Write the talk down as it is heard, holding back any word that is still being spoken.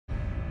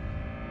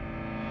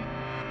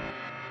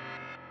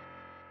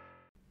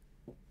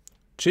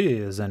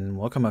Cheers and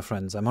welcome, my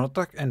friends. I'm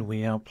Drak and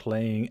we are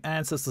playing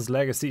Ancestors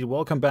Legacy.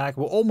 Welcome back.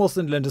 We're almost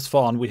in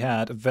Lindisfarne. We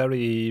had a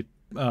very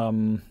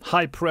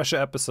high pressure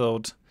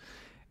episode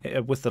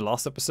with the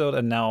last episode,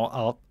 and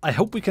now I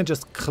hope we can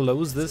just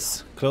close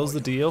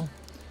the deal.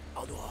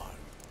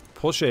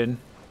 Push in.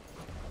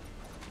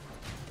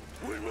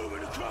 We're moving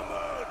to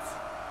combat.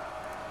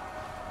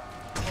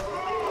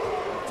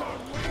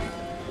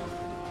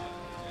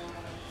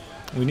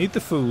 We need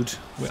the food.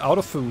 We're out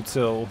of food,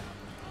 so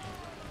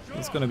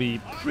it's gonna be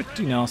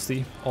pretty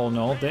nasty, all in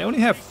all. They only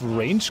have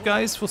range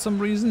guys for some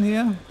reason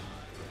here,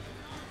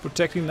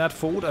 protecting that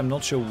fort. I'm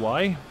not sure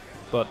why,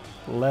 but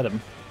let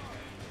them.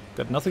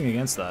 Got nothing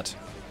against that.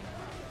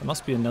 There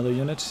must be another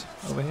unit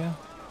over here.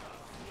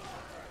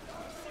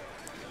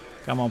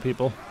 Come on,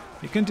 people.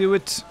 You can do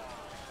it.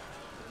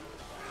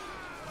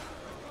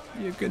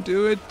 You can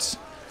do it.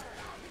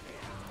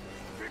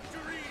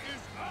 Victory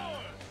is ours.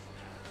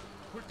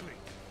 Quickly,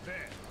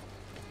 there.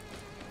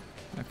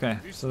 Okay,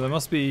 so there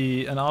must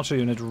be an archer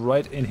unit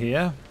right in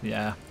here.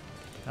 Yeah.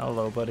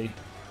 Hello, buddy.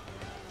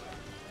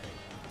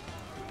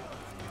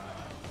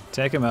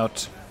 Take him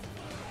out.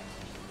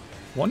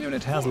 One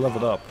unit has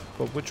leveled up,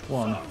 but which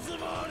one?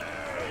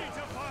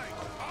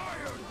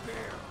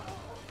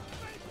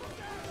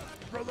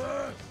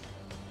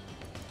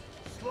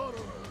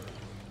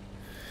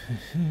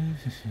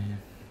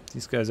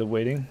 These guys are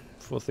waiting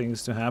for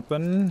things to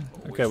happen.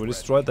 Okay, we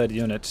destroyed that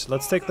unit.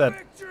 Let's take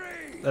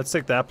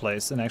that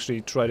place and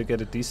actually try to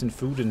get a decent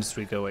food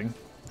industry going.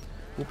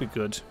 Would be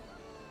good.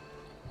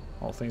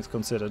 All things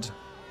considered.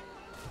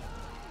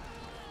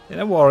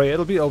 Don't worry,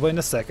 it'll be over in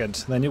a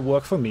second. Then you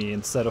work for me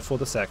instead of for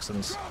the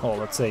Saxons. Or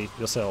let's say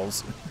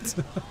yourselves.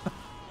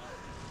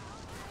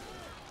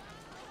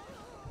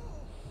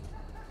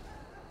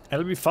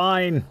 It'll be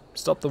fine.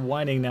 Stop the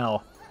whining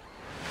now.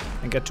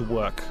 And get to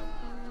work.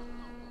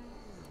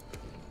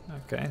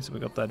 Okay, so we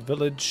got that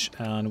village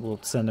and we'll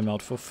send them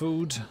out for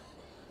food.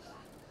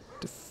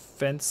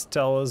 Defense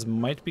towers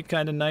might be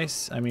kind of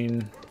nice. I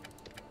mean,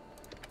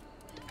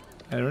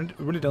 I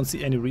really don't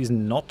see any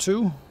reason not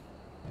to.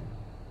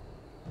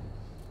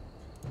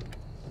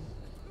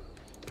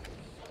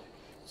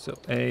 So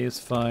A is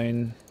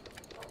fine.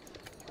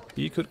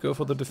 B could go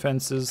for the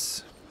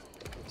defenses.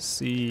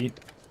 C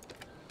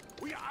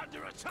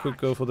could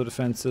go for the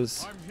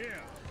defenses.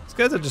 These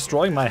guys are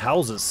destroying my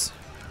houses.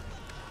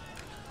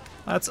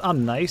 That's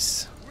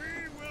unnice.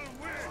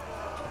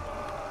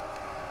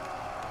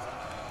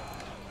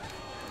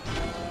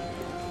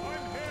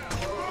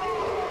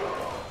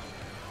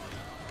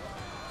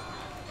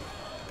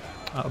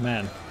 Oh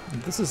man,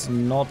 this is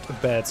not a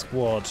bad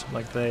squad.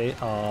 Like, they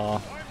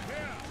are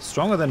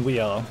stronger than we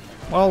are.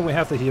 Well, we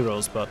have the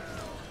heroes, but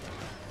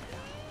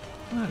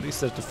at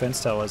least the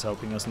defense tower is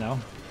helping us now.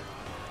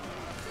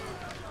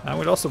 And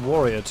we lost a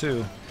warrior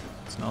too.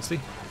 It's nasty.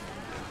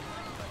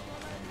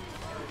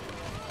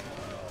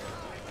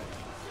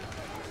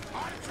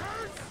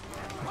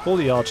 Pull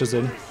the archers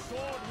in.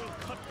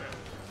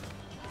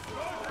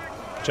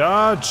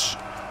 Charge!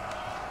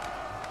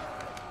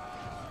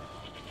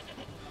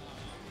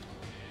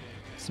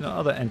 There's no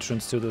other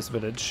entrance to this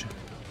village.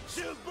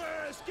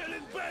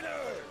 Getting better.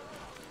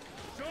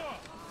 Sure,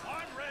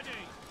 I'm ready.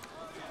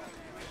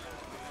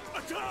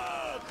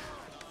 Attack!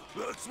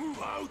 Let's move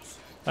out.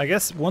 I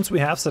guess once we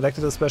have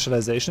selected a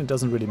specialization, it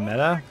doesn't really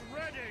matter.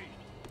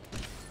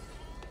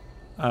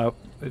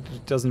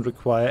 It doesn't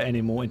require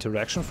any more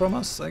interaction from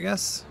us, I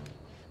guess.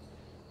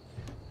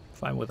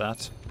 Fine with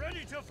that.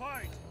 Ready to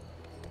fight.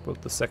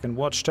 Put the second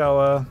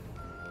watchtower.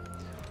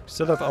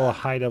 Still have our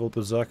high-level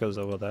berserkers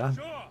over there.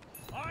 Sure,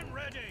 I'm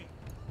ready.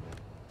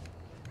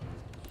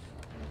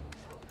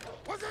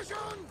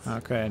 Positions.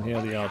 Okay, and here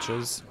are the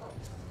archers.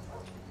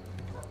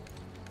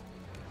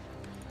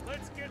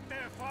 Let's get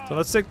there fast. So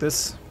let's take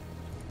this.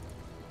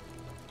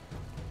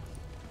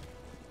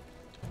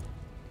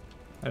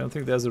 I don't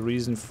think there's a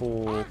reason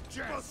for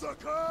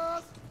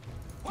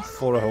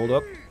a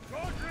hold-up.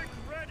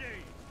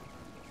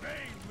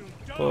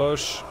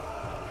 Push.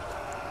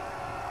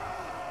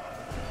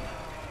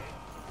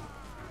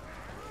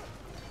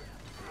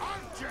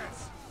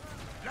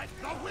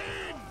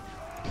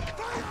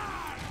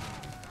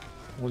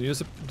 We'll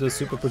use the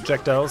super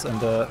projectiles and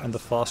the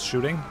fast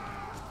shooting.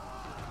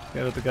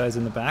 Get at the guys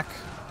in the back.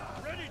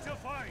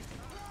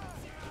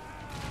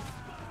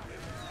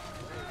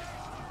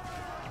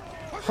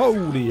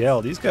 Holy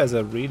hell, these guys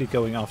are really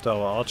going after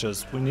our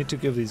archers. We need to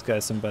give these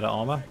guys some better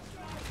armor.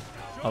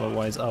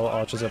 Otherwise our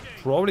archers are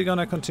probably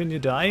gonna continue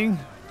dying.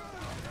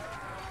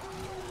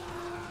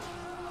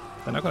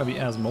 They're not gonna be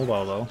as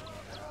mobile though.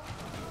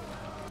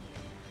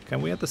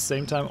 Can we at the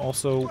same time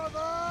also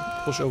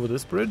push over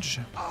this bridge?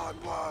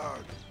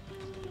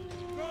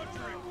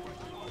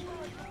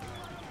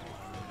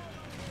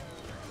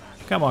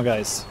 Come on,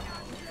 guys.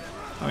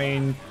 I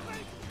mean,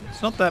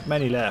 it's not that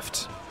many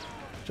left.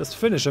 Just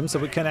finish them so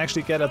we can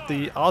actually get at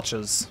the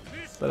archers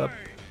that are...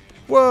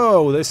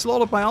 Whoa, they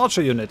slaughtered my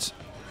archer unit.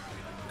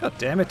 God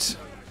damn it.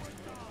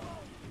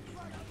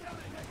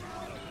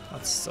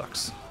 That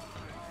sucks.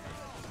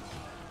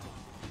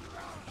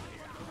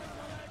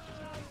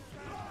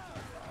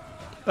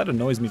 That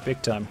annoys me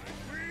big time.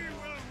 We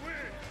will win.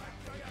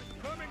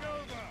 Coming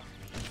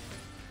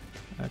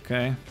over.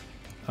 Okay.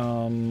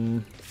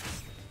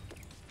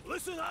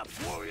 Listen up,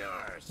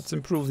 warriors. Let's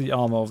improve the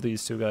armor of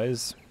these two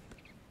guys.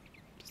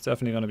 It's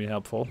definitely going to be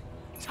helpful.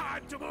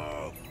 Time to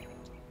move.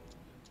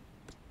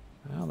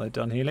 Well, they're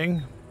done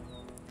healing.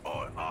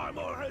 Our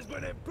armor has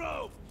been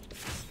improved.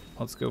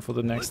 Let's go for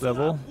the next Listen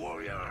level. up,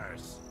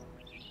 warriors.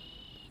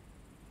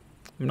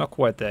 I'm not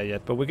quite there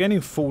yet, but we're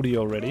getting 40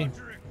 already.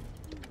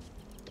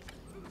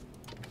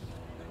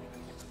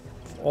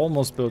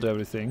 Almost built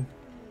everything.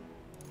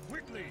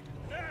 Quickly,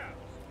 now.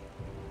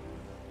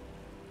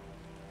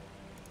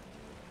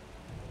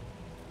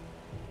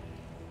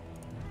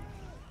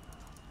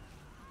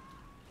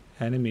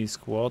 Enemy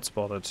squad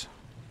spotted.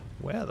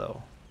 Where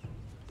though?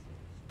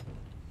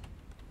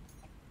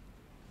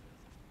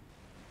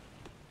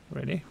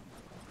 Really?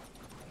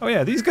 Oh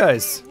yeah, these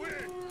guys!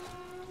 Warriors.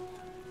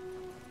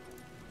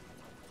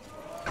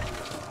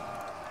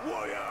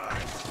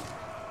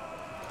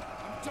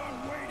 I'm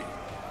done waiting.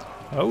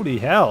 Holy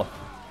hell!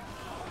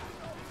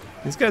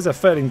 These guys are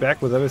fighting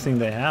back with everything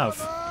they have.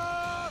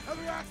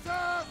 Heavy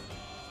access.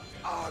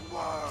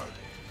 Onward.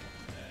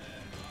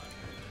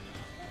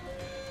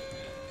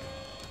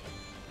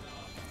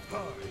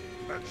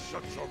 And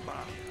shut your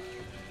mouth.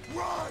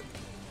 Run.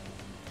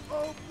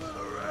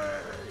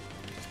 Obliterate.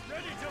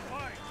 Ready to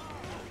fight.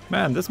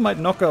 Man, this might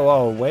not go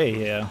our way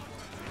here.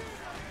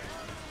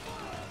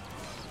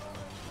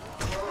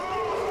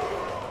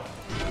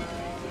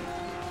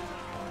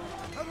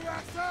 Heavy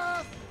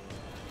access.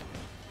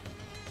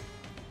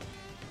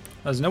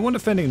 There's no one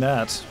defending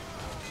that.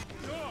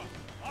 Sure,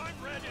 I'm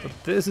ready. But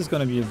this is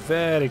gonna be a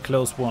very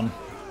close one.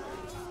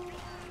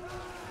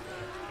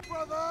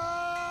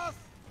 Brothers.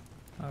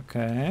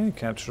 Okay,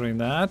 capturing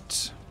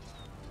that.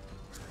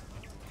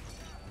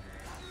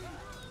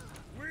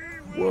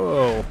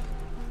 Whoa.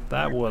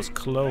 That was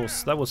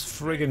close. That was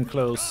friggin'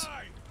 close.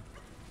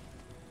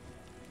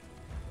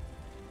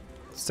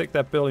 Let's take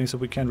that building so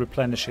we can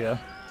replenish here.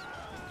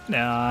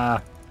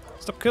 Nah.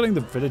 Stop killing the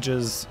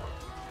villagers.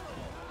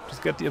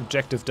 Just get the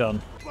objective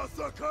done.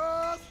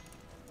 Massacres.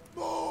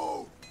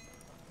 Move.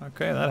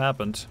 Okay, that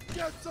happened.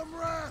 Get some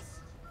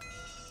rest.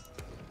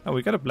 Oh,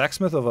 we got a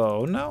blacksmith of our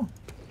own now?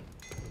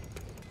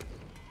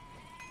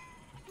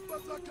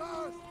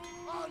 Massacres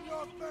on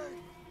your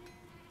feet.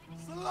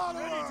 Slaughter.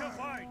 Ready to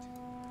fight.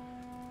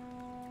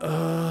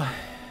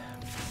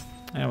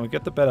 Yeah, we'll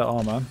get the better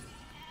armor.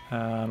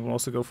 And we'll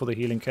also go for the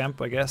healing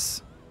camp, I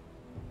guess.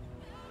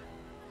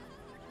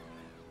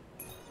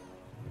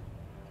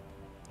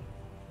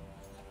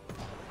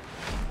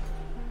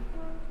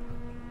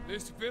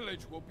 This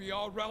village will be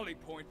our rally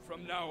point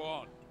from now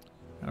on.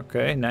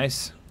 Okay,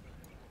 nice.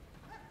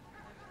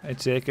 I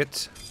take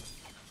it.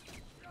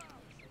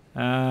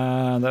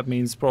 And that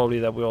means probably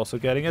that we're also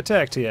getting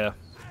attacked here.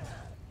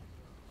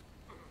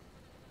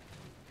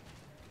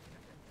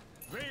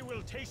 They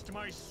will taste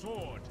my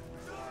sword.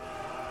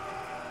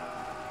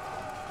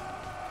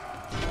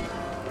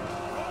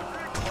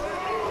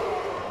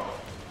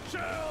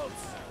 Shields!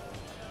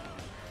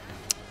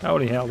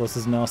 Holy hell, this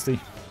is nasty.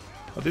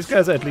 But these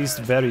guys are at least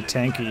very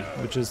tanky,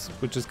 which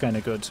is kind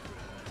of good.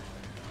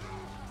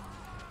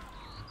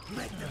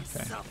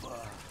 Okay.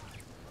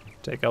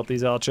 Take out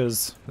these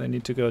archers. They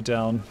need to go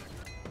down.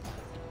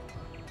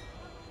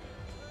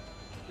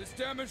 This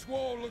damaged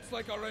wall looks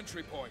like our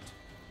entry point.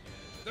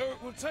 Though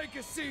it will take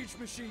a siege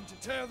machine to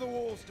tear the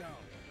walls down.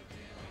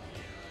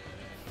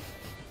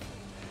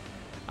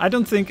 I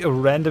don't think a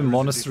random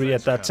monastery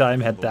at that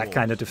time had that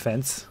kind of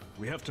defense.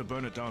 We have to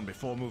burn it down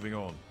before moving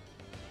on.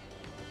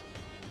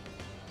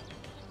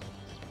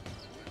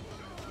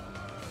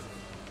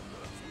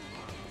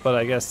 But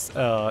I guess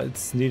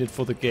it's needed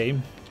for the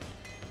game.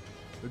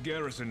 The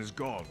garrison is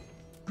gone.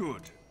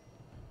 Good.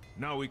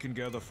 Now we can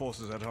gather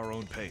forces at our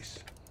own pace.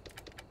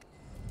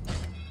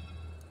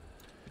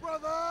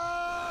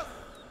 Brother!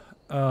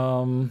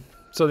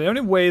 So the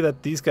only way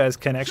that these guys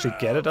can actually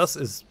get at us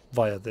is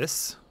via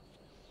this.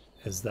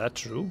 Is that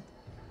true?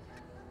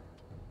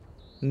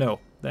 No,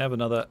 they have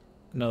another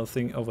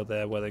thing over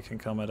there where they can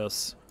come at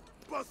us.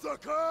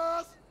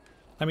 Massacres!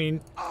 I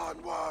mean,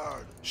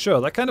 Onward! sure,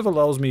 that kind of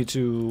allows me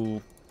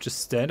to just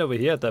stand over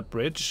here at that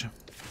bridge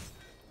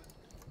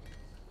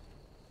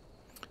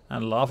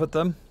and laugh at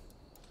them.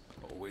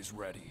 Always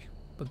ready.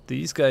 But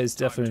these guys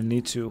definitely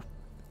need to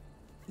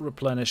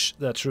replenish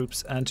their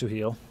troops and to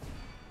heal.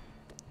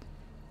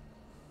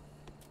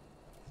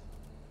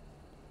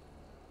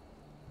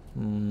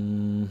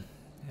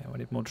 Yeah, we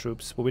need more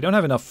troops. But we don't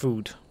have enough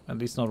food. At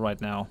least not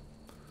right now.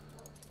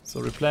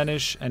 So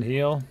replenish and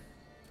heal.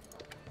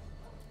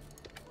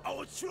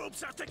 Our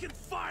troops are taking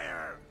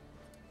fire!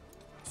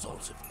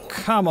 Souls of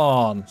Come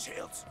on!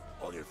 Shields,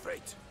 on your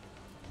feet.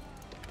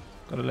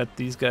 Gotta let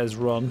these guys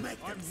run.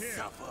 Make them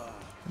suffer.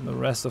 And the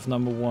rest of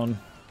number one.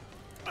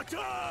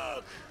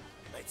 Attack!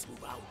 Let's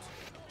move out.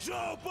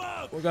 Show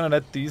back! We're gonna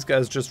let these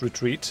guys just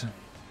retreat.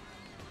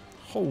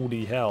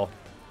 Holy hell.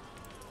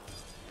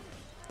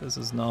 This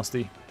is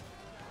nasty.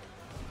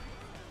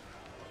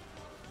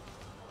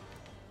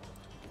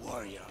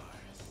 Warriors,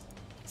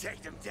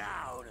 Take them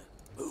down.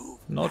 Move.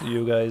 Not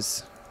you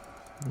guys.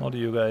 Not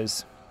you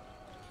guys.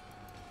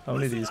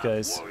 Only these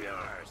guys.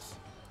 Warriors.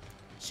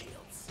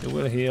 Shields. They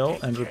will heal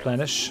and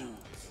replenish.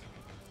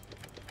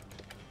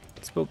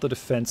 Let's build the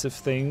defensive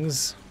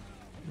things.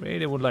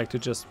 Really would like to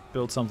just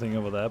build something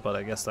over there, but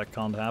I guess that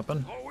can't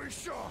happen. Always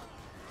sharp.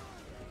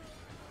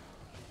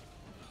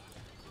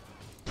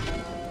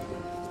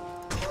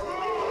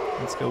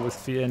 Let's go with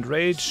Fear and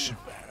Rage.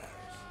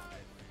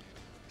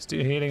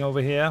 Still healing over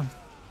here.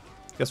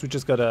 Guess we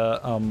just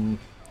gotta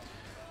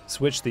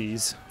switch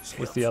these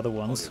with the other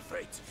ones.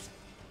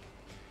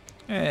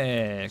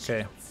 Hey,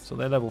 okay. So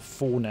they're level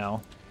 4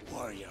 now.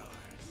 Warriors.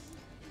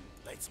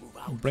 Let's move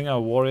out. Bring our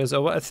warriors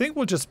over. I think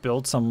we'll just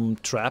build some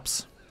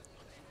traps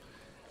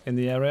in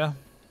the area.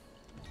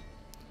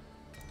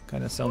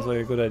 Kinda sounds like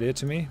a good idea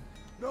to me.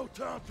 No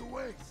time to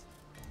waste.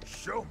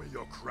 Show me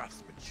your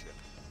craftsmanship.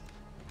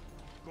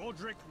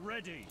 Godric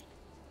ready.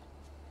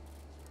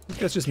 You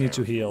guys just need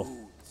to heal,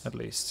 at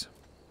least.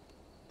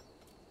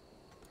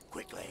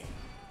 Quickly.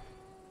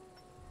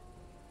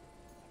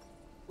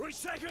 We're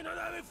taking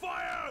enemy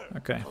fire.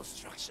 Okay.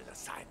 Construction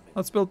assignment.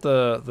 Let's build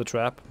the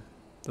trap.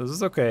 This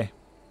is okay.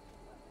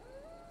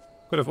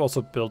 Could have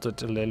also built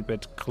it a little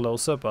bit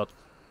closer, but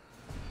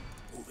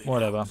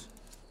whatever.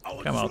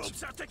 Our Come out.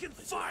 troops are taking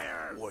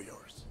fire.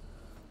 Warriors.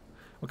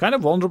 We're kind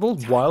of vulnerable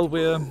while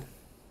we're...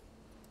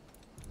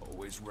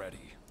 Always ready.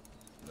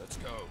 Let's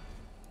go.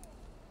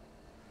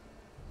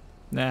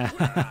 Nah.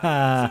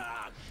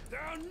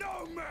 They're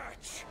no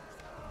match.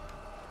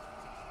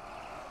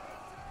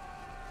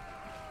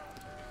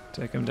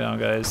 Take him down,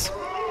 guys.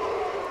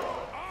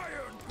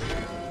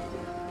 Ironbeard.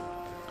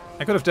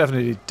 I could have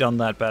definitely done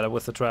that better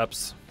with the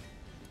traps.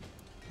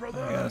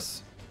 Brother, I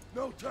guess.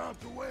 no time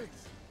to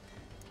waste.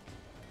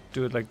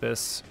 Do it like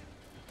this.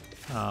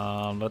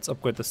 Let's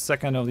upgrade the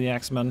second of the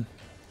Axemen.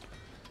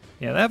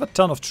 Yeah, they have a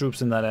ton of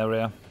troops in that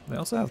area. They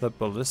also have that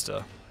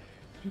ballista.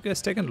 You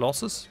guys taking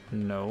losses?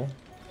 No.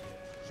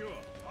 Sure,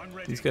 I'm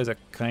ready. These guys are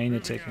kind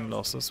of taking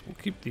losses. We'll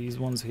keep these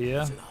ones here.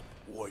 Listen up,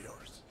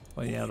 warriors.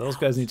 But yeah, those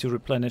guys need to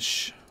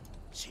replenish.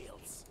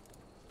 Shields.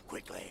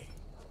 Quickly.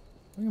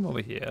 Bring them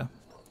over here.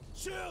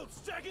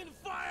 Shields taking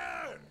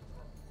fire.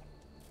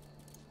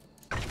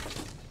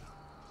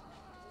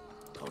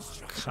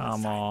 Construction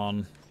Come assignment.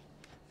 on.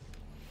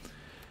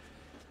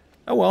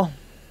 Oh well.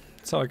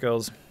 That's how it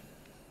goes.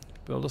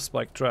 Build a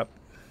spike trap.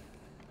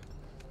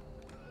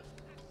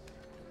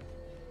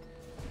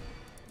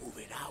 Move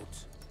it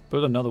out.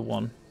 Build another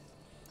one.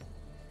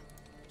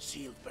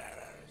 Shield bearers.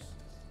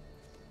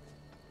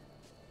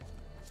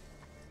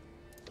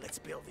 Let's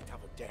build it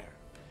over there.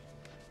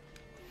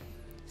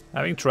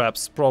 Having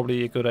traps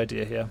probably a good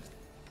idea here.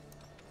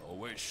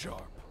 Always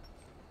sharp.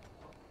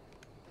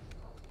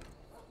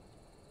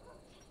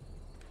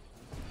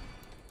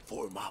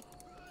 Form up.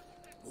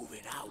 Move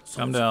it out.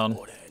 Come down.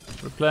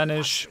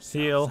 Replenish,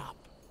 heal.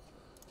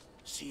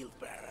 Shield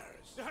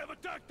bearers. They have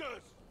attacked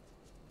us.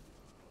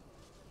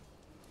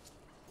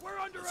 We're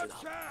under Listen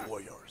up, attack.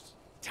 warriors.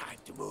 Time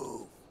to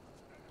move.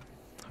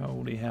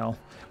 Holy hell.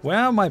 Where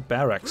are my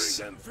barracks?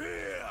 Bring them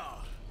fear.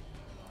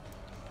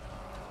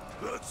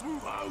 Let's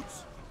move out.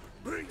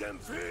 Bring them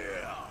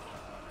fear.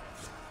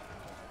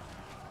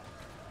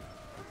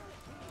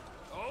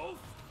 Oh,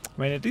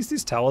 I mean, at least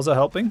these towers are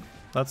helping.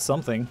 That's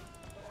something.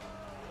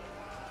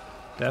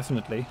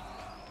 Definitely.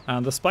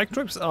 And the spike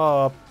traps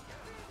are...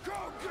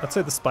 I'd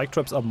say the spike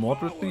traps are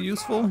moderately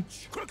useful.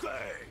 Quickly.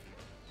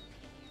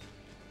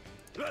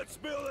 Let's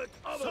build it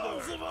over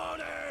Sons of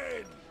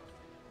Odin.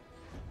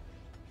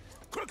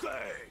 Quickly.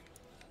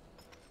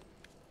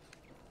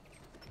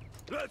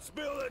 Let's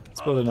build it.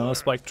 Let's build another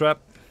spike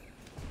trap.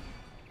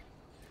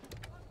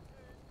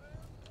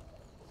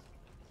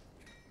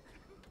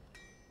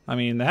 I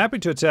mean, they're happy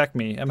to attack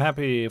me. I'm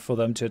happy for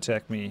them to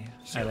attack me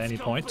at any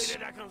point.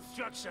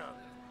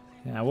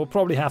 Yeah, we'll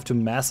probably have to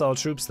mass our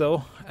troops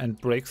though and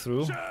break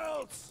through.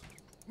 Shields.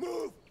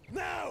 Move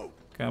now.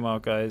 Come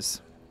out,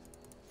 guys.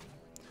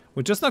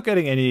 We're just not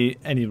getting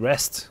any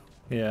rest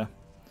here.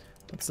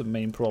 That's the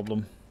main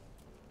problem.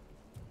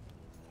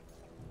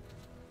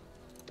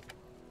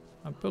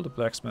 I'll build a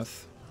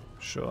blacksmith.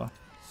 Sure.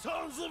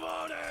 Sons of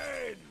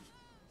Odin.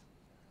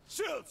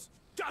 Shields.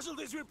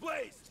 Casualties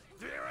replaced.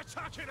 They're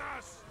attacking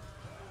us.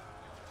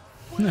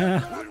 We're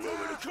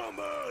moving to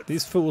combat.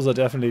 These fools are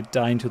definitely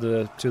dying to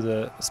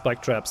the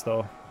spike traps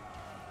though.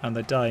 And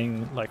they're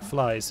dying like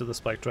flies to the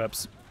spike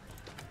traps.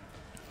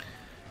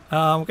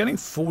 We're getting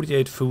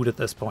 48 food at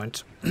this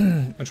point.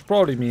 Which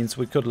probably means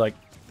we could like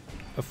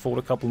afford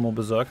a couple more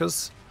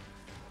berserkers.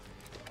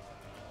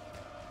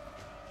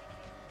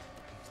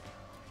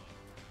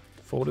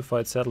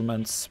 Fortified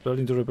settlements,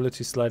 building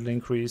durability slightly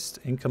increased,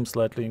 income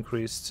slightly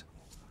increased.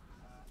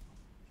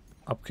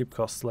 Upkeep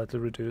cost slightly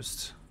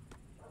reduced.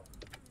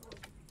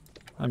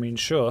 I mean,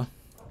 sure.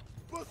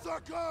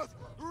 Berserkers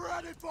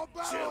ready for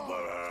battle.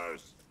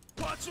 Shieldbearers,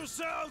 watch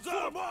yourselves.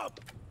 Arm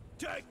up.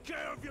 Take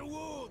care of your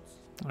wounds.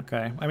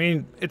 Okay, I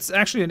mean, it's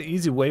actually an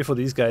easy way for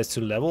these guys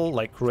to level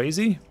like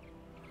crazy.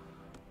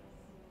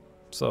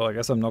 So I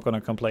guess I'm not gonna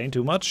complain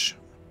too much.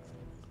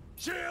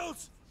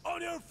 Shields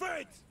on your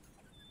feet!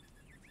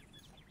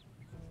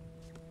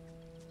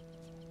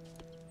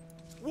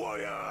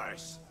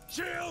 Warriors!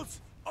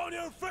 Shields on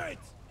your feet!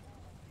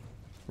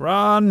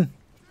 Run!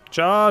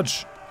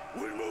 Charge!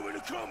 We're moving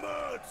to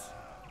combat!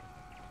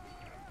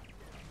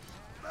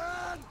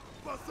 Man!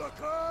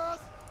 Berserkers!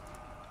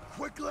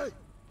 Quickly!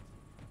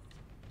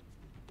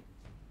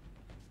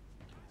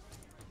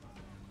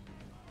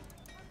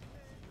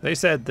 They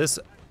said this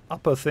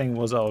upper thing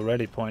was our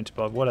ready point,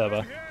 but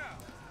whatever.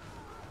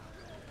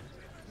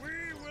 We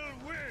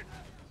will win!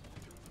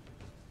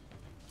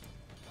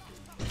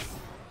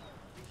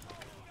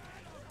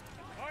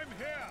 I'm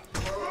here!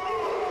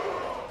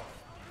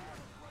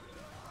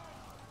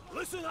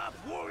 Listen up,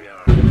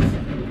 warriors!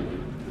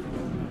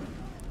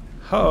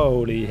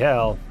 Holy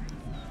hell.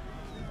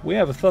 We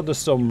have a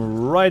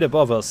thunderstorm right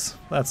above us.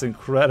 That's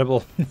incredible.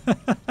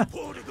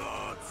 For the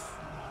gods!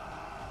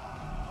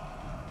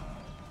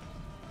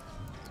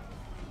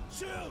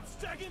 Shields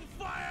taking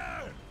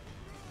fire!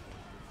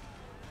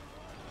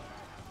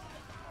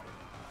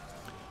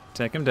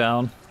 Take him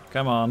down.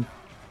 Come on.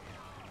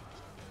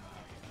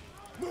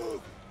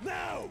 Move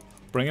now!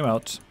 Bring him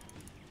out.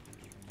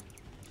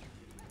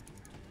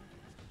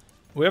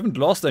 We haven't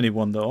lost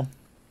anyone though,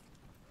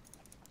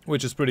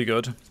 which is pretty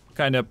good.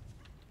 Kinda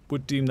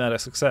would deem that a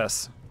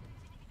success.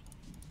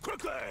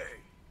 Quickly!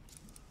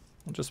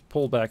 I'll just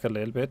pull back a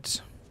little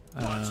bit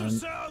Watch and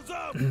yourselves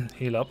up!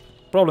 heal up.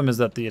 Problem is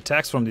that the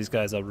attacks from these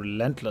guys are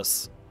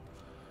relentless.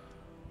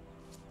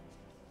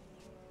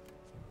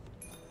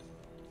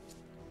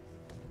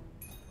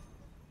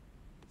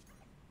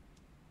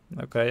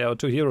 Okay, our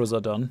 2 heroes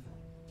are done.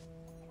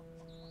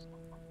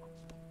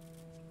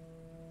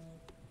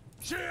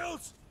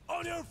 Shields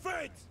on your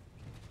feet!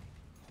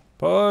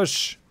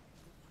 Push!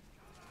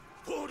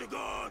 For the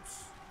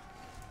gods!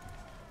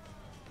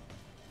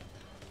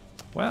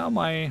 Well,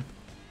 my...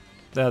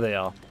 There they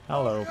are.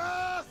 Hello.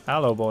 Yes!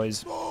 Hello,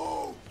 boys.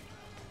 Move!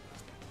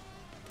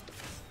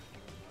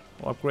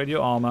 Upgrade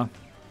your armor.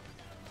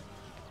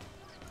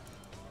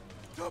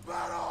 To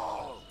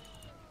battle!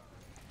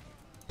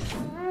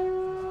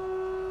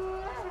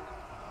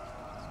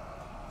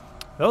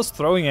 Those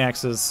throwing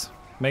axes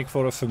make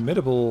for a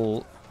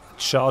formidable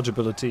charge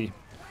ability.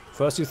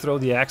 First you throw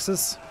the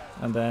axes,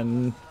 and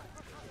then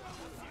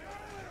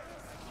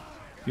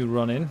you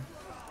run in,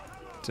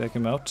 take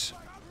him out.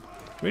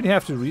 Really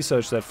have to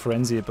research that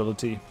frenzy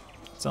ability.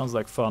 Sounds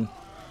like fun.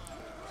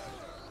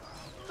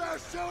 They're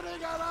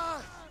shooting at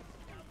us!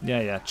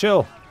 Yeah,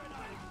 chill.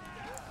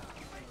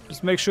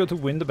 Just make sure to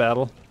win the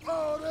battle.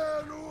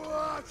 Odin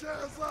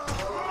watches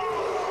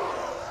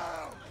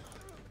us!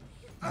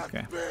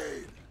 Okay.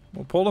 Speed!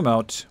 We'll pull them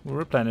out. We'll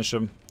replenish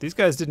them. These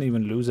guys didn't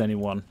even lose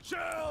anyone.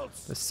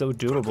 Shields! They're so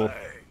durable.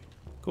 Quickly!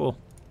 Cool.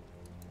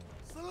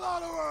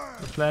 Slaughterer!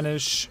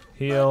 Replenish.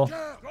 Heal.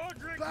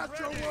 Batch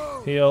your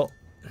wounds! Heal.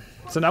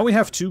 So now we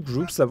have 2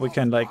 groups that we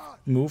can like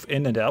move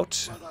in and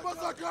out.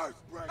 Berserkers!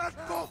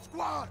 At full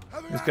squad!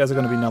 These guys are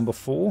going to be number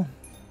 4.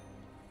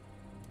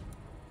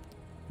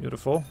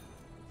 Beautiful.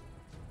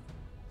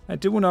 I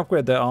do want to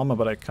upgrade their armor,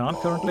 but I can't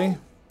currently.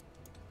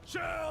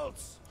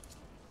 Shields!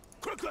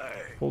 Quickly!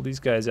 Pull these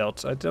guys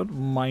out. I don't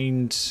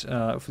mind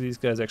if these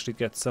guys actually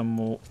get some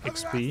more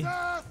XP.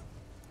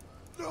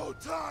 No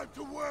time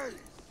to waste!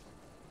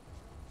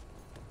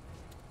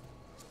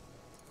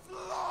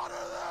 Slaughter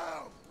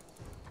them!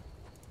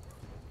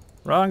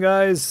 Run,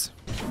 guys!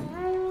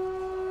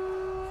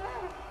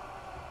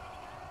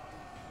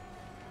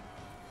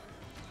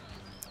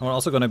 We're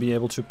also going to be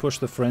able to push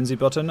the frenzy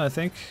button, I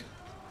think.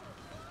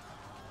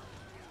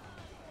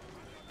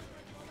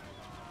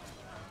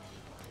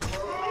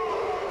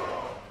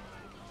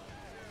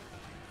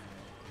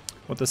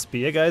 What, the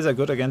spear guys are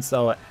good against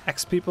our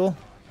axe people?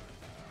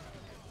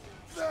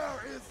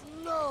 There is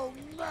no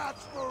match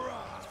for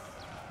us!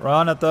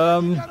 Run at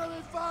them!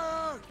 Enemy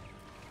fire!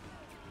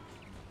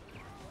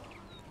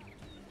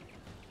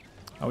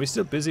 Are we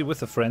still busy with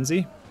the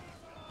frenzy?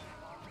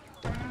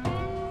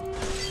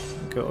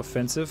 Go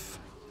offensive.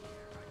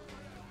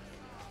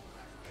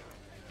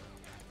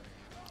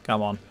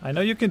 Come on, I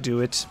know you can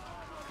do it.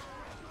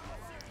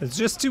 It's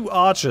just 2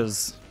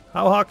 archers.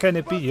 How hard can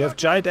it be? You have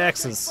giant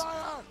axes. Fire!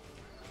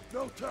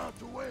 No time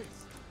to waste!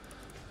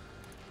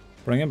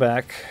 Bring him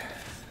back.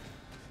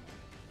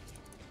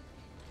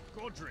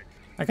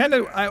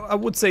 I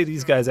would say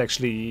these guys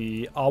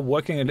actually are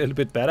working a little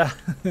bit better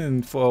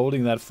for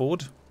holding that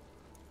fort.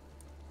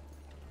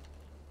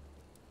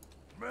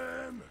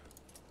 Men,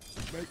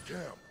 make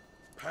camp.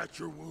 Patch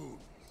your wounds.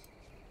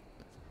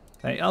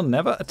 They are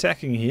never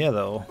attacking here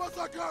though.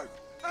 Berserkers!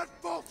 At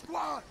full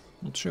squad!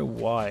 Not sure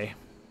why.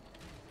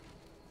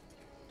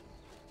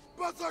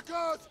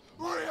 Berserkers!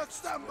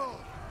 Reassemble!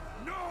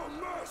 No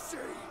mercy!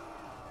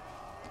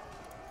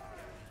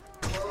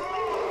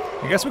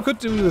 I guess we could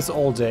do this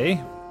all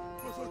day.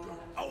 Berserker!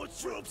 Our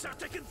troops are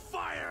taking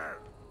fire!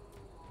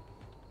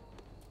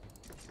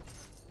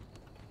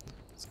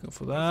 Let's go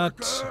for that.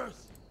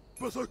 Berserkers!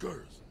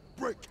 Berserkers!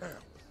 Break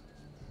camp!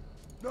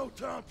 No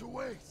time to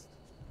waste!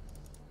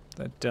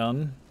 That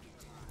done.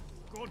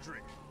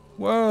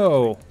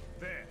 Whoa!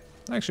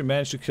 I actually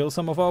managed to kill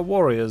some of our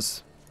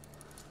warriors.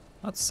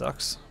 That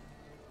sucks.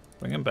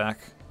 Bring them back.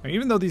 I mean,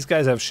 even though these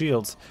guys have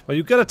shields. Well,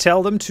 you gotta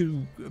tell them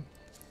to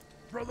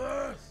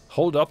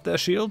hold up their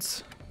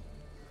shields.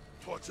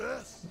 Which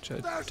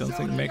I don't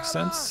think makes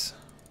sense.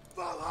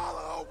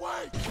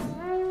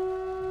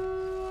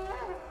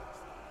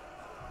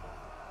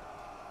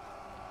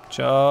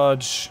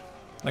 Charge.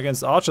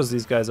 Against archers,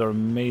 these guys are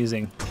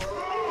amazing.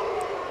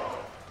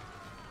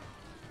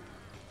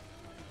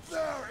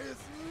 There is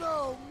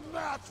no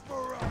match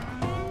for us.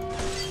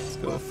 Let's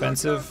go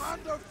offensive.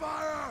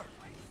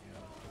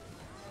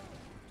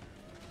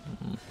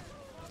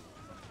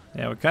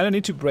 Yeah, we kind of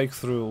need to break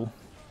through.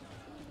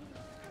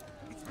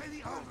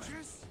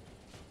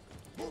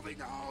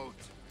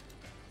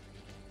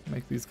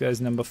 Make these guys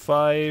number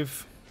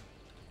 5.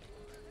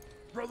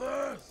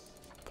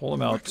 Pull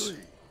them out.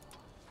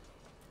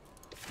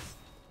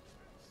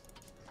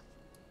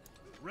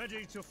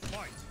 Ready to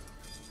fight.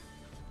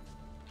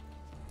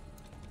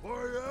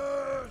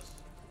 Warriors,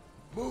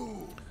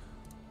 move.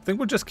 I think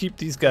we'll just keep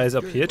these guys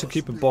up here to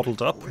keep it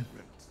bottled up. I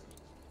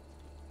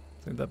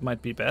think that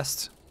might be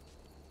best.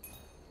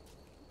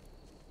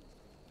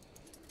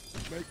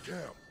 Make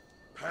camp.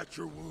 Patch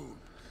your wound.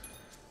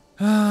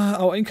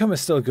 Our income is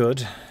still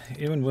good,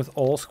 even with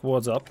all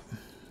squads up.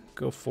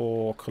 Go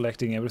for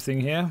collecting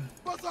everything here.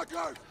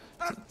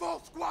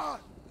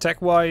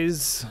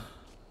 Tech-wise,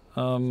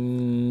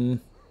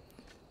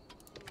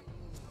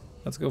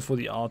 let's go for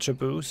the archer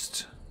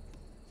boost.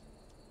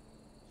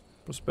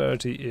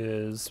 Prosperity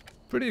is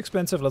pretty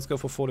expensive. Let's go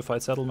for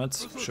fortified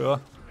settlements. Sure.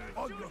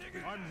 I'm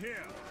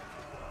here.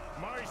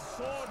 My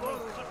sword will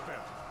cut them.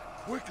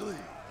 Quickly.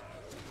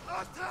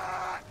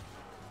 Attack!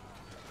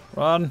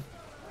 Run.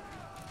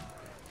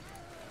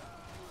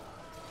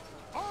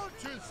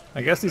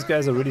 I guess these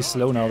guys are really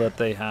slow now that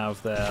they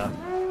have their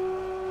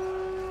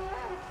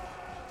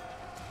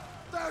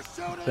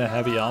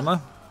heavy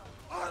armor.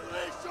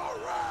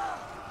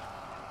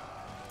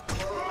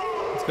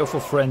 Let's go for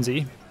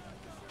frenzy.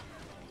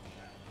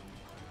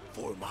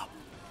 Form up.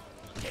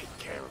 Take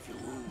care of your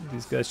wounds.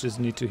 These guys just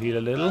need to heal a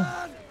little.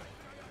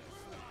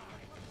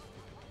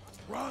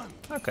 Run.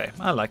 Okay,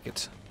 I like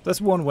it.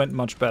 This one went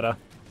much better.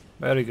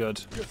 Very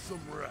good. Get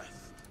some rest.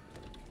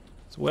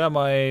 So where are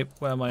my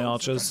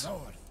archers?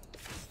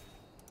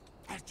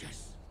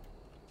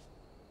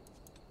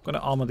 Gonna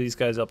armor these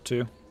guys up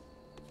too,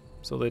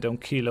 so they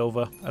don't keel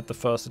over at the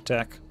first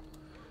attack.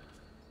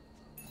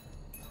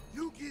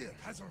 New gear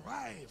has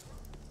arrived.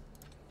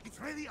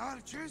 It's ready,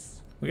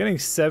 archers. We're getting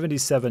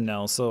 77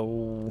 now,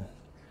 so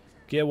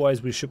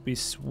gear-wise we should be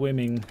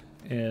swimming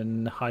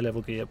in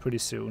high-level gear pretty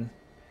soon.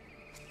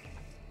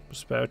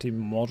 Prosperity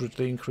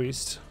moderately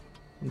increased.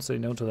 Wouldn't say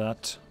no to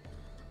that.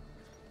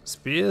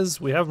 Spears?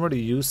 We haven't really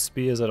used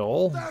spears at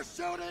all. They're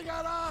shooting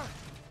at us.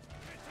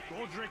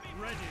 Godric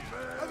ready.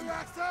 Having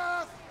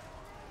access.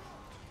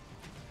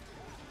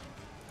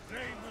 They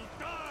will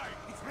die.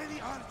 It's ready,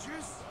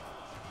 archers.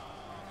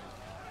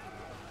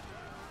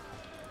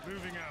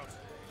 Moving out.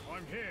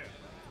 I'm here.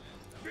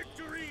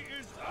 Victory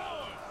is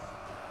ours.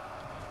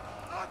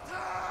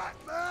 Attack,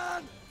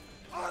 man!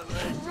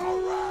 Unleash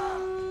your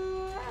wrath!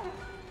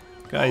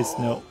 Guys,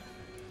 no.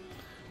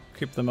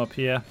 Keep them up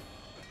here.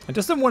 I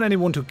just don't want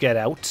anyone to get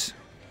out.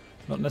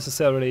 Not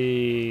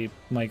necessarily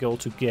my goal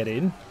to get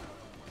in.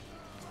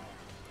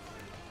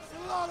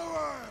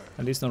 Slaughterer!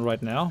 At least not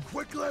right now.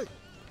 Quickly!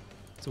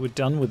 So we're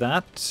done with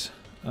that.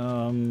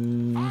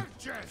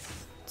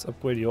 Archers! Let's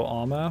upgrade your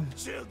armor.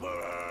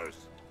 Shield-bearers!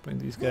 Bring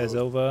these guys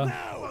over.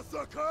 Now!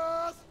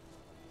 Berserkers!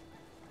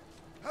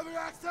 Having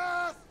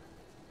access!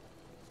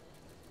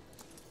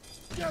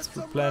 Let's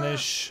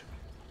replenish.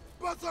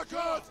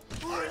 Berserkers!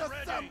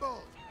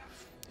 Reassemble!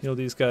 Heal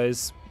these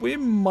guys. We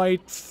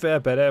might fare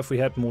better if we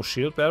had more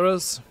shield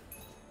bearers.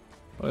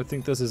 But I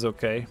think this is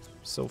okay.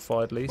 So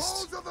far at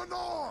least. Balls of the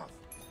North!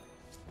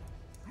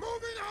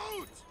 Moving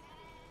out!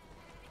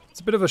 It's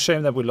a bit of a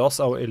shame that we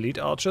lost our elite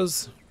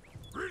archers.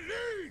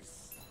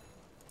 Release!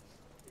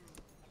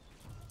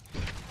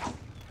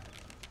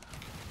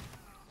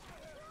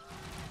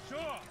 Sure,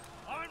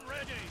 I'm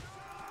ready.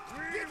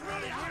 Get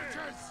ready,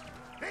 archers!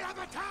 They have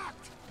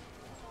attacked!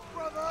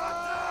 Brother!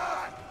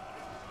 Attack!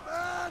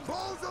 Man!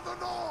 Balls of the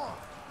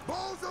North!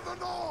 Balls of the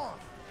North!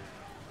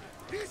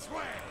 This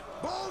way!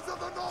 Balls of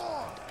the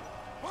North!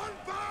 One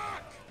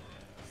back!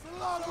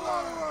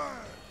 Slaughterer!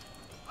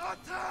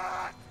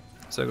 Attack!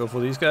 So I go for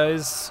these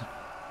guys.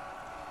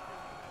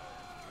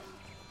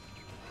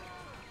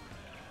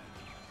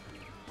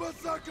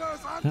 Berserkers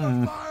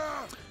under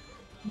fire!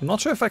 I'm not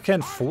sure if I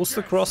can force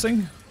the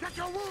crossing. Get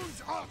your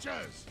wounds,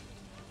 archers!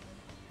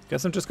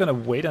 Guess I'm just gonna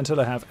wait until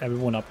I have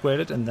everyone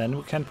upgraded and then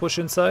we can push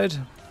inside.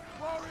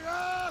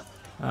 Warriors!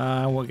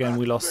 Well, again,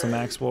 we lost some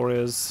axe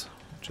warriors,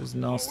 which is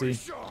nasty.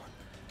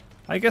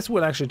 I guess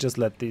we'll actually just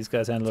let these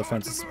guys handle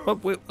offenses.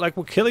 But we're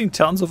killing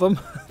tons of them.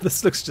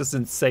 This looks just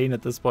insane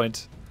at this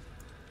point.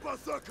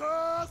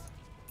 Berserkers!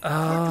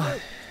 I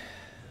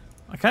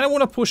kind of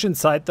want to push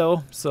inside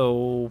though,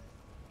 so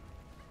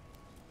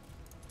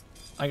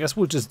I guess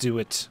we'll just do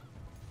it.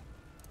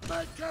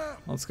 Make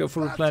camp. Let's go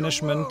for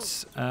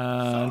replenishment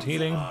and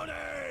healing.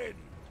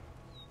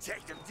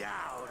 Take them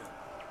down.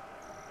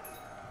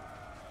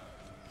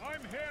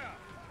 I'm here.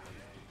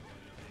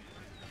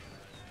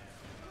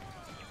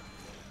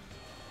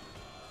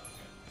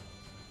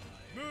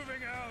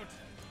 Moving out.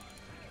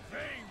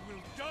 They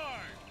will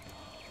die.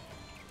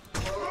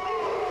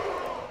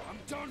 I'm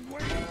done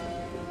waiting.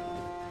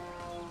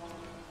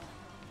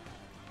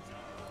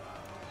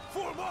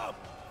 Form up.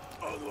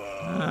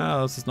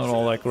 This is not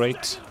all that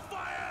great.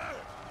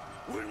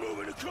 We're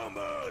moving to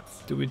combat.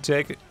 Do we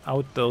take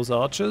out those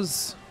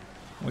archers?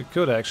 We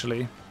could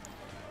actually.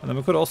 And then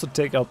we could also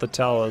take out the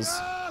towers.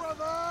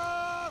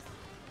 Brothers!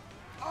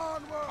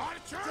 Onward!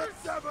 Archers! To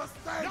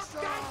devastation! Knock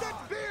down that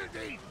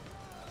building!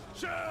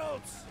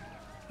 Shields.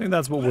 I think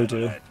that's what we'll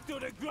do. To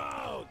the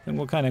ground. I think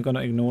we're kind of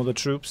gonna ignore the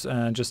troops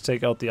and just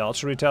take out the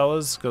archery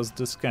towers, because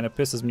this kind of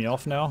pisses me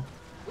off now.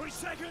 We're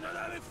second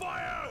enemy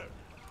fire.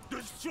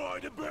 Destroy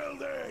the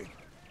building.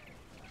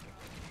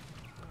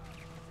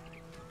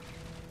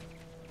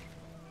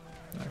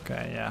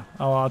 Okay, yeah.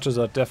 Our archers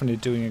are definitely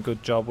doing a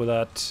good job with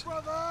that.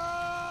 Brothers!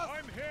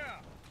 I'm here.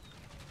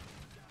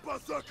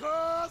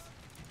 Berserkers!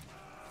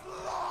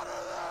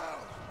 Slaughter them!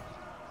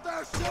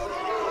 They're shooting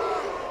at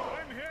us!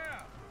 I'm here.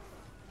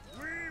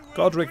 We will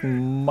Godric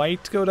win.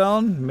 might go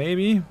down,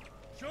 maybe.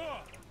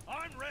 Sure.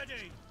 I'm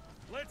ready.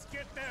 Let's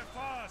get there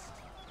fast.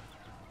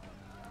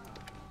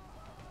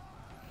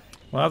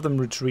 We'll have them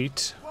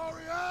retreat.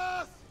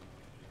 Warriors!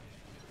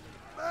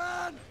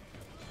 Men!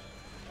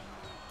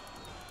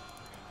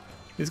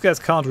 These guys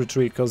can't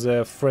retreat because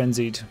they're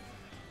frenzied.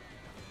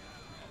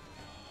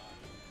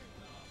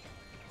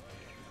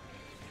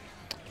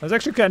 That's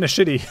actually kind of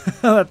shitty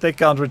that they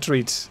can't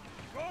retreat.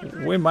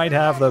 We might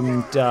have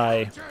them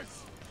die.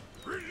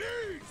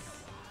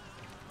 Release!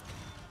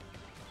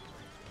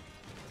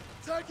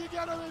 Taking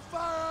enemy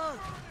fire!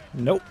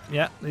 Nope,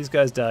 yeah, these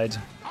guys died.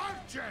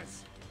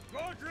 Archers!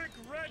 Godric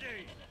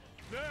ready.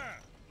 There.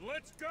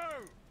 Let's go.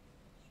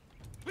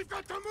 We've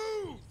got to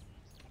move!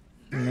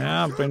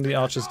 Yeah, bring the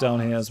archers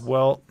down here as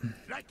well.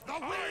 Like the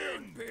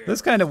wind!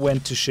 This kind of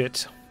went to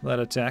shit, that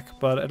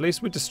attack, but at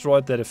least we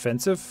destroyed their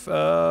defensive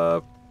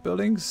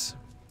buildings.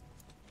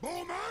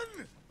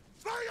 Bowman!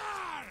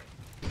 Fire!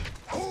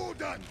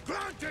 Odin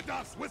granted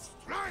us with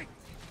strength!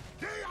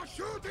 They are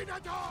shooting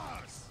at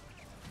us!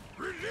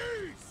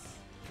 Release!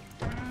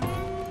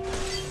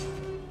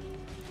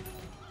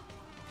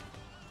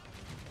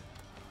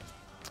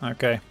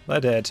 Okay,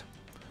 they're dead.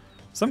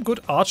 Some good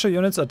archer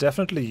units are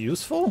definitely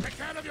useful, Take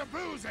care of your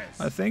bruises!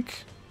 I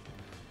think.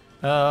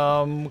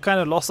 Kind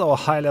of lost our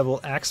high-level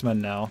axemen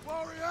now.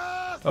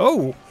 Warriors!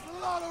 Oh,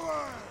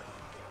 Slaughterers!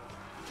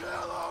 Kill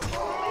them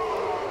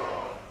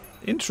all!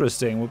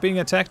 interesting. We're being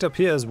attacked up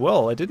here as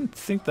well. I didn't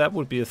think that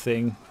would be a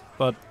thing.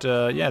 But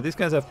yeah, these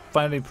guys have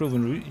finally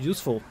proven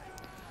useful,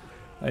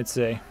 I'd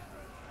say.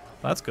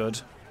 That's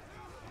good.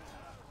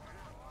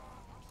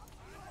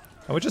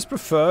 I would just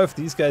prefer if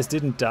these guys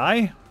didn't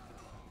die,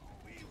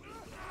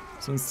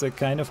 since they're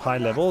kind of high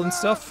level and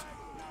stuff.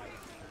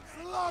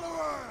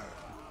 Slaughterers!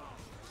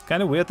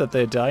 Kind of weird that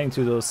they're dying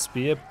to those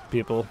spear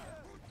people.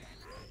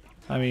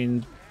 I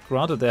mean,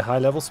 granted they're high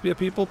level spear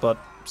people, but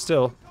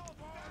still.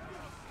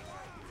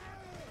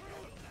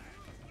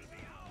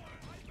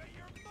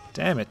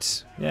 Damn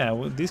it. Yeah,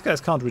 well, these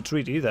guys can't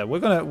retreat either.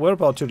 We're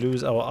about to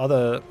lose our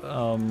other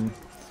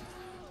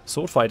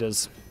sword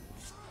fighters.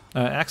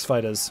 Axe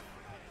fighters.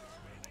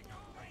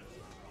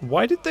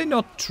 Why did they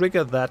not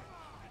trigger that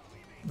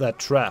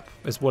trap,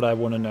 is what I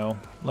want to know.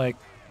 Like,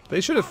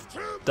 they should have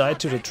died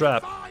to the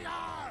trap. Fire!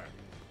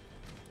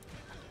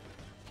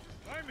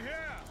 I'm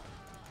here.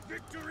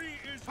 Victory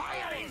is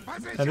Firing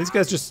position! And these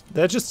guys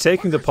they're just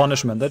taking the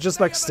punishment. They're just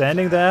like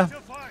standing there. to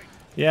fight.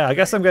 Yeah, I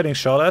guess I'm getting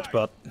shot at,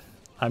 but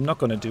I'm not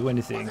gonna do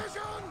anything.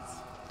 Positions!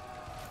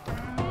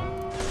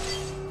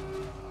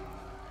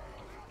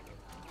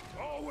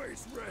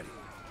 Always ready.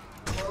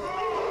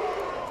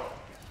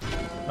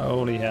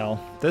 Holy hell.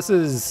 This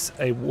is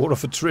a war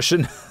of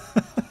attrition.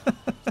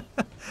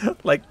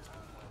 Like,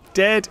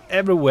 dead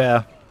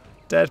everywhere.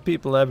 Dead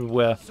people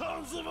everywhere.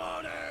 Sons of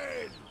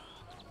Odin.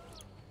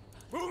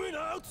 Moving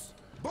out.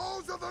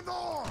 Bows of the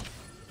North!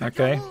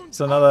 Okay,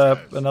 so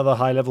another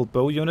high-level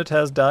bow unit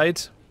has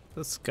died.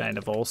 This kind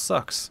of all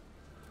sucks.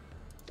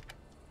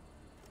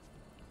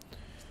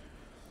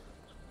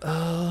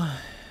 Did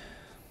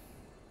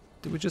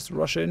we just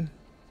rush in?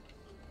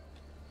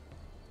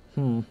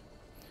 I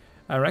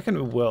reckon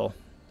we will.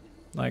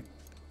 Like,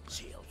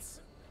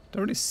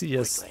 don't really see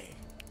us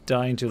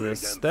dying to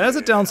this. There's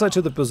a downside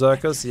to the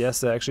berserkers.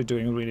 Yes, they're actually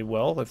doing really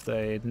well if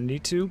they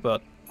need to,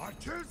 but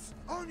Archers,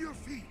 on your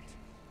feet!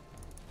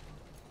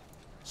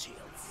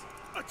 Shields.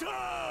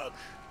 Attack.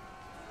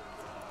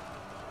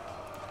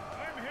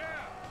 I'm here.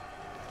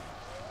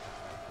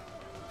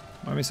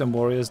 maybe some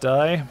warriors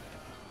die.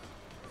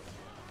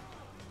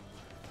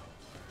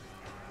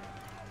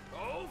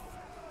 Ulf.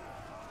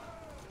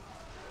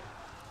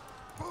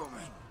 Bowman,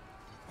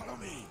 follow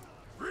me!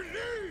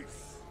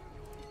 Release.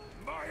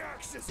 My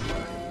axe is ready.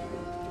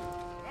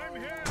 I'm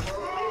here.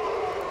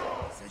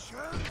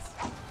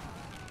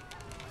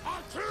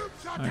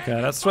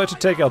 Okay, let's try to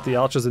take out the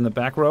archers in the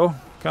back row.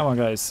 Come on,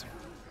 guys.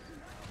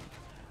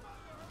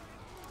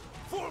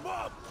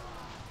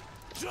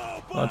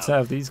 Let's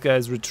have these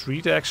guys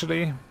retreat,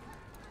 actually.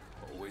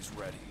 Always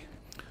ready.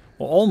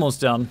 We're almost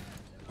done.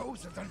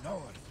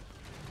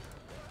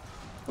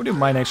 Would you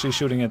mind actually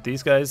shooting at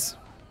these guys?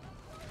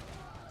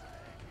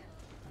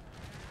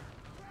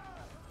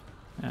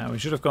 Yeah, we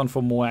should have gone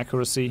for more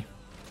accuracy.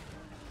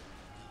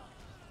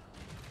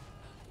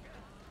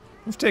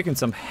 We've taken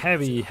some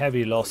heavy,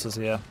 heavy losses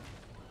here.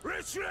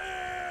 Retreat!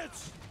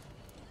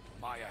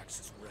 My axe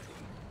is ready.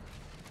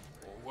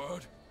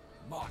 Forward,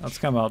 march. Let's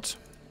come out.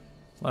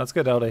 Let's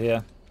get out of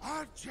here.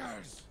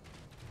 Archers,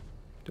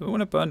 Do we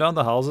want to burn down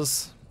the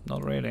houses?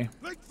 Not really.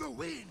 like the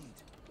wind,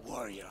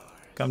 warrior.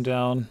 Come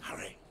down.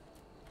 Hurry.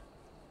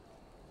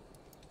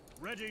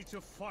 Ready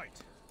to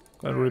fight.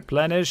 Gonna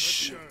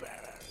replenish.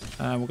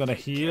 We're gonna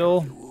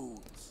heal.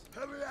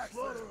 Heavy axe.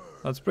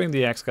 Let's bring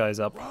the axe guys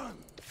up.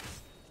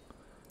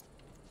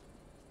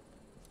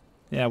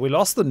 Yeah, we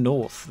lost the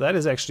north. That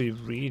is actually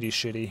really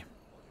shitty.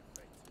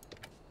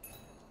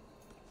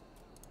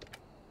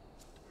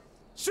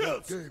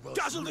 Shields,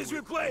 dazzle this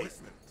replace.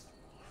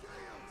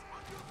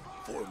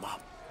 Form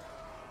up.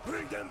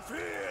 Bring them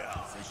fear.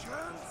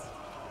 Positions.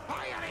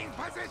 Firing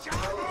positions.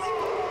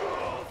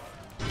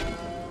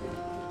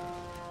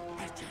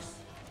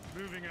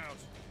 Moving out.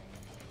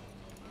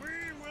 We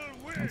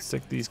will win. Let's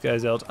take these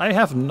guys out. I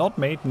have not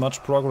made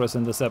much progress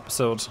in this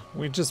episode.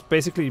 We just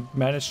basically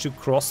managed to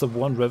cross the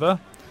one river,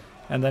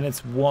 and then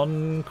it's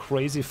one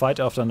crazy fight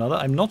after another.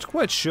 I'm not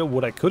quite sure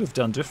what I could have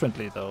done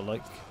differently, though.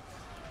 Like,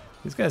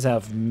 these guys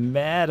have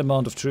mad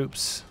amount of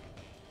troops.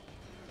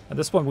 At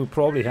this point, we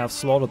probably have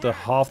slaughtered the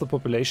half the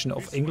population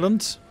of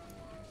England.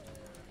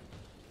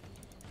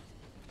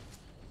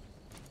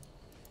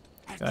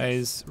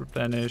 Guys,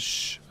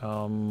 replenish.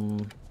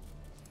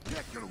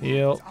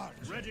 Heal.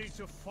 Ready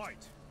to fight.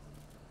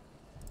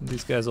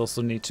 These guys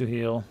also need to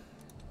heal.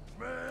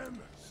 Men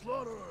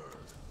slaughtered.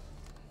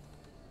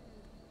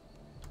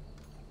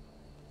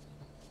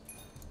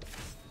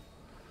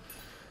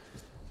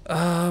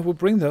 We'll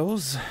bring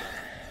those.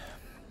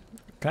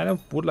 Kind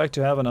of would like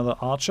to have another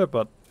archer,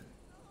 but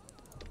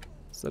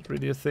is that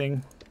really a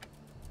thing?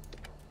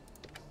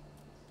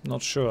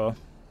 Not sure.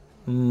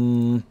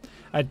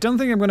 I don't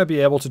think I'm going to be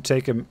able to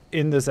take him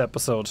in this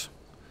episode.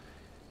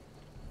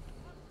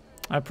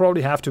 I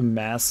probably have to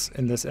mass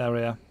in this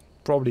area.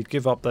 Probably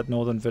give up that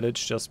northern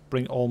village, just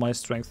bring all my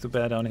strength to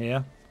bear down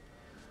here.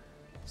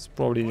 It's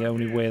probably the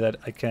only way that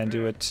I can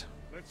do it.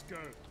 Let's go.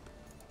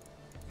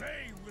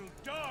 They will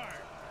die.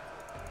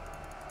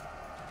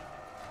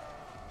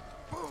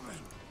 Bowman,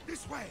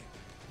 this way.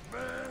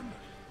 Men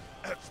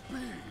at speed.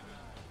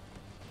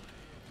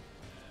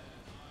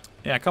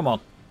 Yeah, come on.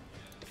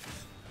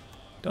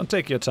 Don't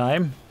take your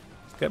time.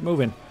 Get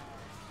moving.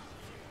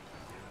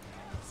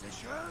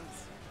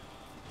 Positions.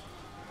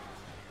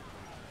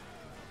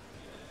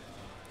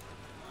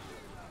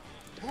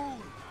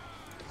 Hold.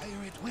 Fire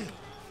at will.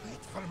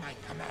 Wait for my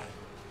command.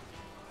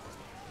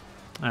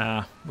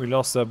 Ah, we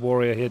lost that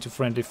warrior here to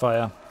friendly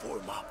fire.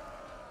 Form up.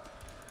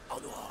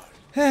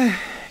 Onward.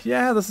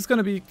 Yeah, this is going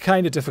to be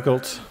kind of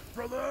difficult.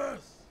 Brothers.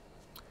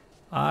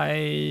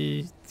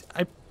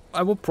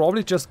 I will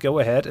probably just go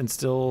ahead and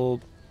still...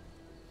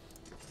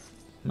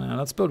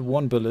 let's build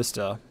one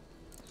ballista.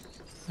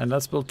 And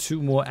let's build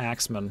 2 more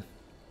axemen.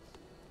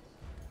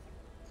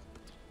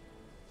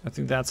 I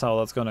think that's how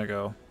that's gonna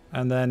go.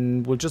 And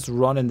then we'll just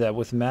run in there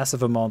with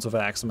massive amounts of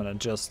axemen and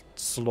just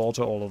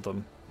slaughter all of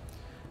them.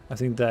 I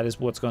think that is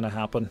what's gonna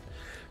happen.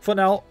 For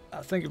now,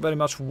 thank you very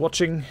much for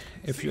watching.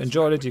 If you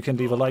enjoyed it, you can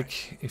leave a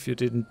like. If you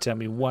didn't, tell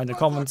me why in the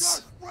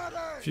comments.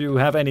 If you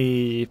have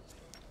any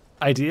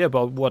idea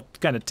about what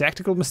kind of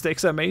tactical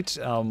mistakes I made,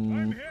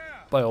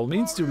 by all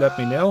means, do let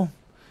me know,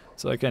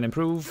 so I can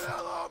improve.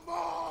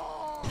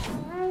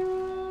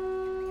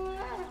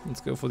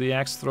 Let's go for the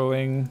axe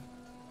throwing.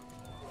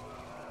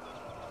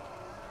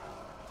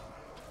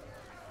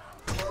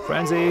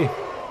 Frenzy!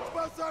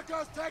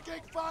 Berserkers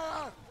taking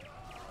fire.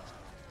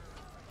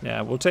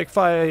 Yeah, we'll take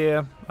fire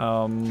here.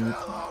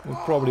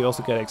 We'll probably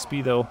also get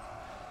XP though.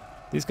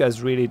 These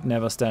guys really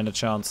never stand a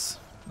chance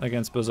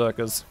against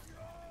berserkers.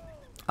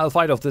 I'll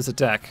fight off this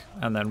attack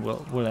and then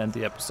we'll end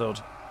the episode.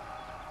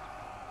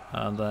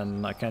 And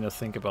then I kind of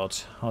think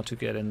about how to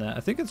get in there. I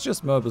think it's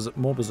just more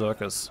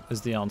berserkers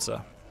is the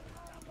answer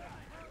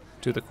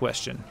to the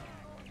question.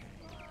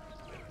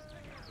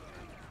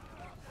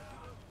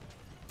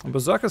 And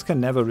berserkers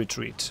can never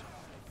retreat.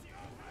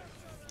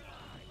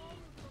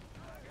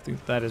 I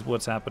think that is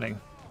what's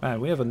happening. Man,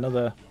 we have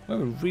a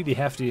really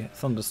hefty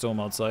thunderstorm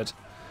outside.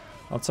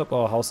 Let's hope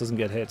our house doesn't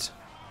get hit.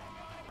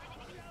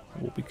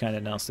 It will be kind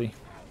of nasty.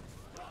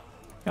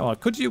 Come on,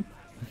 could you...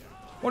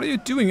 What are you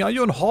doing? Are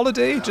you on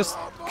holiday? Just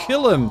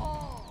kill him.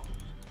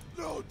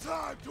 No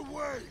time to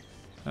waste.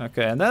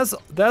 Okay, and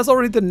there's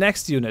already the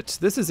next unit.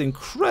 This is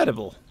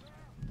incredible.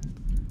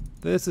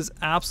 This is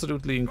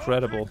absolutely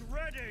incredible.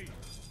 Ready.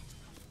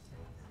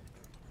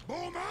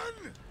 Bowman.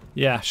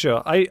 Yeah,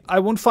 sure. I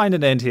won't find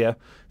an end here.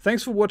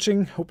 Thanks for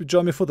watching. Hope you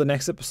join me for the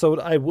next episode.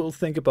 I will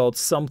think about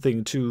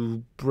something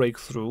to break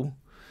through.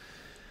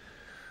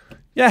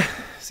 Yeah,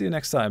 see you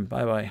next time.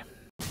 Bye-bye.